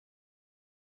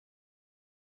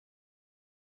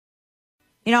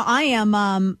You know, I am,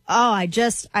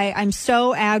 I'm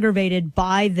so aggravated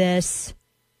by this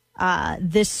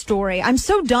story. I'm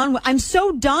so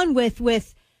done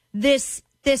with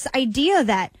this idea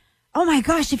that, oh my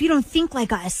gosh, if you don't think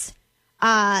like us,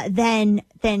 then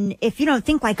if you don't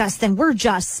think like us, then we're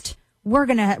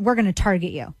going to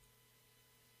target you.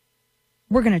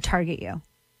 We're going to target you.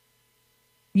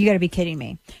 You got to be kidding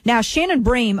me. Now, Shannon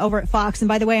Bream over at Fox, and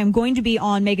by the way, I'm going to be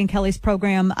on Megyn Kelly's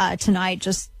program tonight,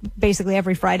 just basically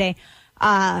every Friday,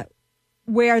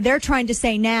 where they're trying to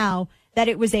say now that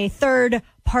it was a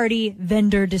third-party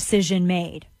vendor decision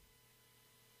made.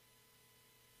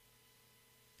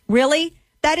 Really?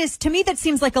 That is, to me, that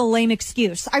seems like a lame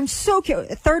excuse. I'm so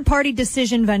curious. A third-party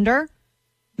decision vendor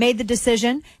made the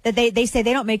decision that they say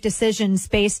they don't make decisions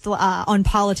based on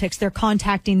politics. They're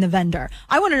contacting the vendor.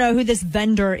 I want to know who this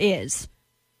vendor is.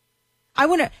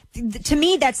 To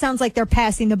me, that sounds like they're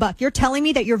passing the buck. You're telling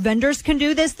me that your vendors can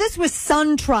do this? This was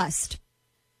SunTrust.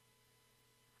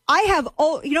 I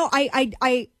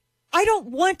don't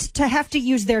want to have to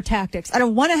use their tactics. I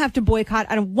don't want to have to boycott.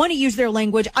 I don't want to use their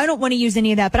language. I don't want to use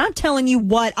any of that. But I'm telling you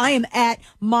what, I am at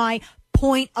my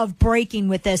point of breaking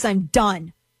with this. I'm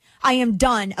done. I am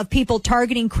done of people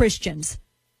targeting Christians.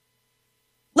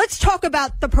 Let's talk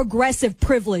about the progressive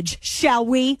privilege, shall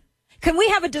we? Can we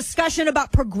have a discussion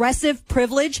about progressive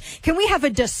privilege? Can we have a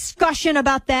discussion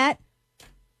about that?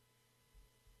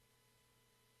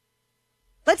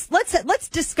 Let's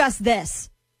discuss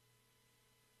this.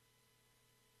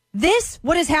 This,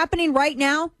 what is happening right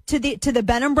now to the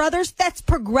Benham brothers, that's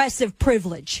progressive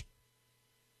privilege.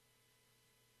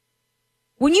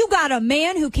 When you got a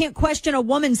man who can't question a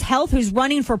woman's health who's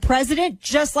running for president,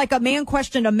 just like a man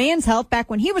questioned a man's health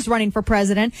back when he was running for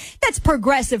president, that's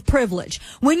progressive privilege.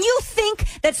 When you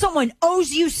think that someone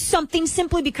owes you something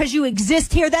simply because you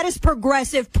exist here, that is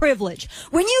progressive privilege.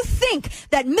 When you think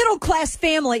that middle-class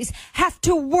families have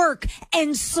to work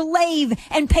and slave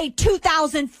and pay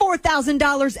 $2,000,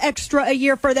 $4,000 extra a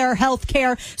year for their health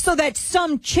care so that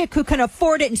some chick who can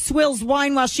afford it and swills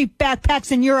wine while she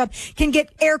backpacks in Europe can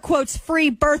get, air quotes,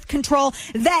 free birth control,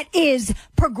 that is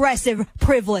progressive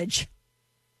privilege.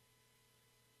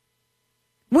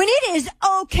 When it is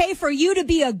okay for you to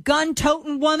be a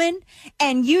gun-toting woman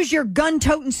and use your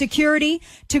gun-toting security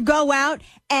to go out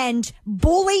and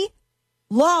bully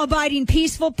law-abiding,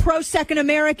 peaceful, pro-Second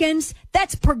Americans,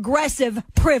 that's progressive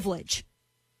privilege.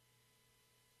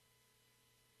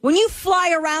 When you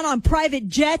fly around on private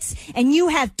jets and you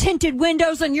have tinted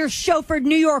windows on your chauffeured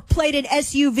New York plated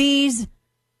SUVs,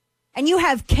 and you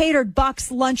have catered box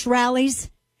lunch rallies,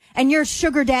 and your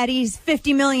sugar daddy's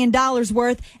 $50 million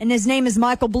worth, and his name is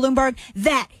Michael Bloomberg,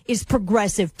 that is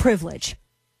progressive privilege.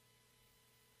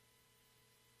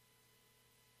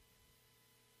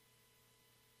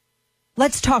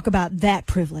 Let's talk about that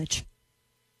privilege.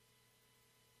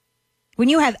 When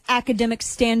you have academic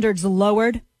standards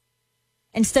lowered,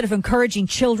 instead of encouraging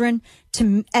children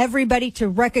to everybody to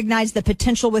recognize the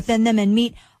potential within them and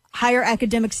meet higher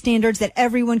academic standards that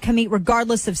everyone can meet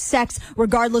regardless of sex,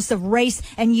 regardless of race,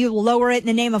 and you lower it in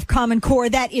the name of Common Core,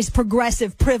 that is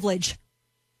progressive privilege.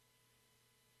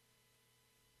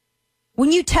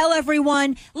 When you tell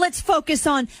everyone, let's focus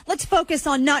on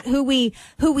not who we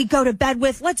go to bed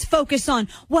with. Let's focus on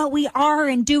what we are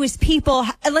and do as people.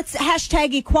 Let's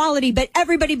hashtag equality, but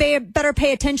everybody better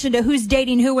pay attention to who's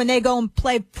dating who when they go and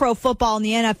play pro football in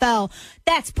the NFL.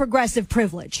 That's progressive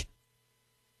privilege.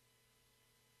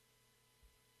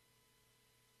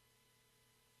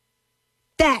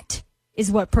 That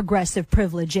is what progressive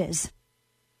privilege is.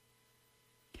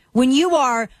 When you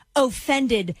are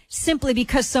offended simply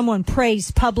because someone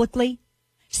prays publicly,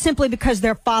 simply because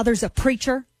their father's a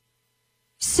preacher,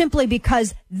 simply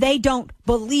because they don't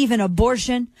believe in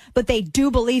abortion, but they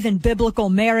do believe in biblical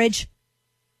marriage,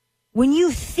 when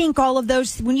you think all of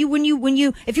those,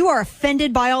 if you are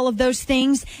offended by all of those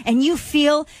things and you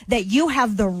feel that you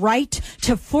have the right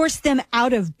to force them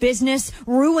out of business,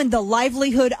 ruin the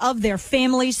livelihood of their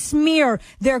families, smear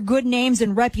their good names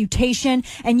and reputation,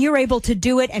 and you're able to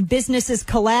do it and businesses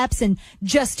collapse and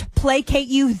just placate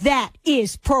you, that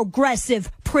is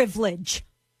progressive privilege.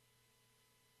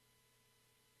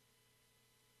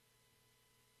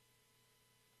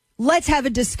 Let's have a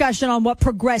discussion on what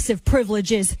progressive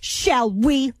privilege is, shall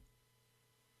we?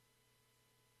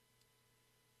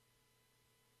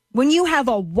 When you have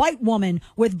a white woman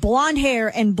with blonde hair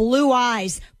and blue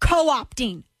eyes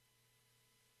co-opting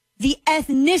the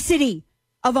ethnicity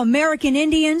of American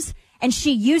Indians and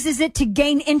she uses it to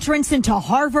gain entrance into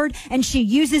Harvard, and she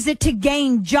uses it to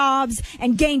gain jobs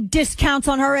and gain discounts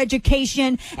on her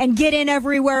education and get in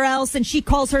everywhere else. And she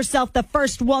calls herself the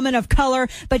first woman of color,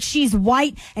 but she's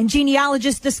white. And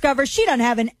genealogists discover she doesn't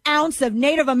have an ounce of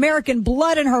Native American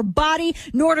blood in her body,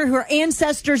 nor do her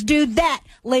ancestors do. That,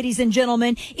 ladies and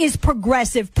gentlemen, is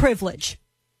progressive privilege.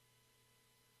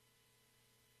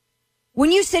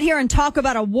 When you sit here and talk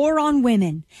about a war on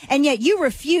women, and yet you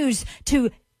refuse to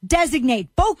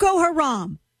designate Boko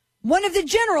Haram, one of the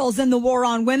generals in the war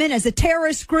on women, as a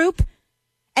terrorist group,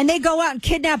 and they go out and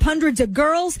kidnap hundreds of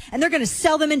girls, and they're going to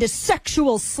sell them into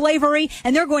sexual slavery,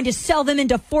 and they're going to sell them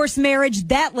into forced marriage,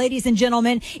 that, ladies and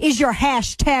gentlemen, is your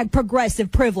hashtag progressive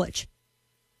privilege.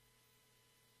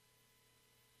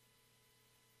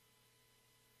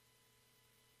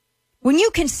 When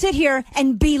you can sit here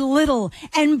and belittle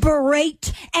and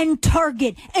berate and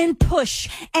target and push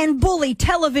and bully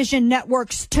television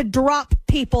networks to drop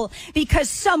people because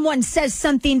someone says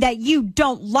something that you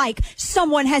don't like,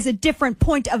 someone has a different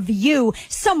point of view,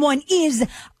 someone is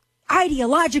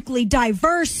ideologically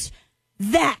diverse,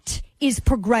 that is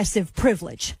progressive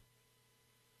privilege.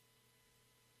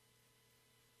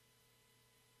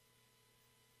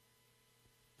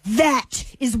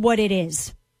 That is what it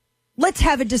is. Let's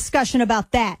have a discussion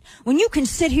about that. When you can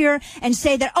sit here and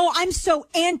say that, oh, I'm so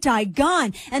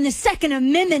anti-gun and the Second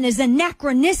Amendment is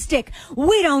anachronistic.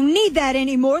 We don't need that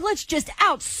anymore. Let's just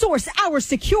outsource our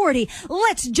security.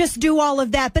 Let's just do all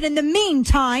of that. But in the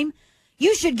meantime,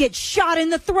 you should get shot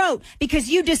in the throat because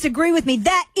you disagree with me.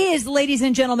 That is, ladies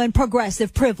and gentlemen,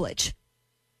 progressive privilege.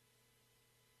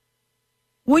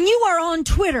 When you are on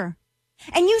Twitter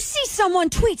and you see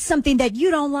someone tweet something that you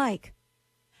don't like,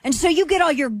 and so you get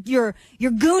all your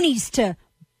goonies to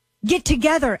get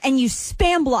together and you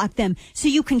spam block them so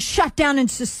you can shut down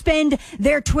and suspend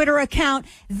their Twitter account.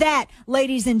 That,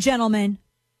 ladies and gentlemen,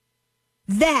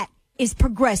 that is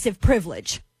progressive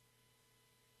privilege.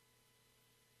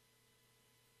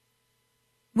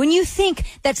 When you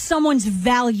think that someone's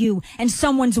value and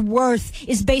someone's worth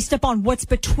is based upon what's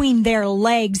between their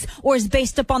legs, or is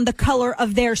based upon the color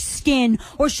of their skin,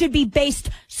 or should be based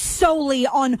solely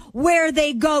on where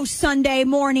they go Sunday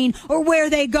morning, or where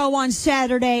they go on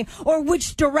Saturday, or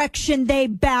which direction they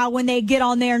bow when they get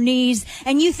on their knees,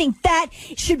 and you think that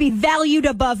should be valued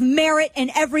above merit and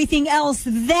everything else,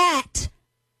 that,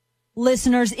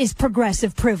 listeners, is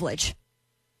progressive privilege.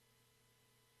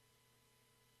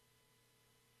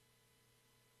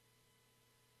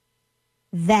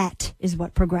 That is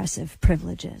what progressive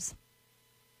privilege is.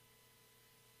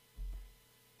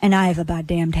 And I have about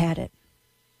damned had it.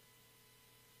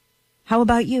 How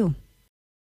about you?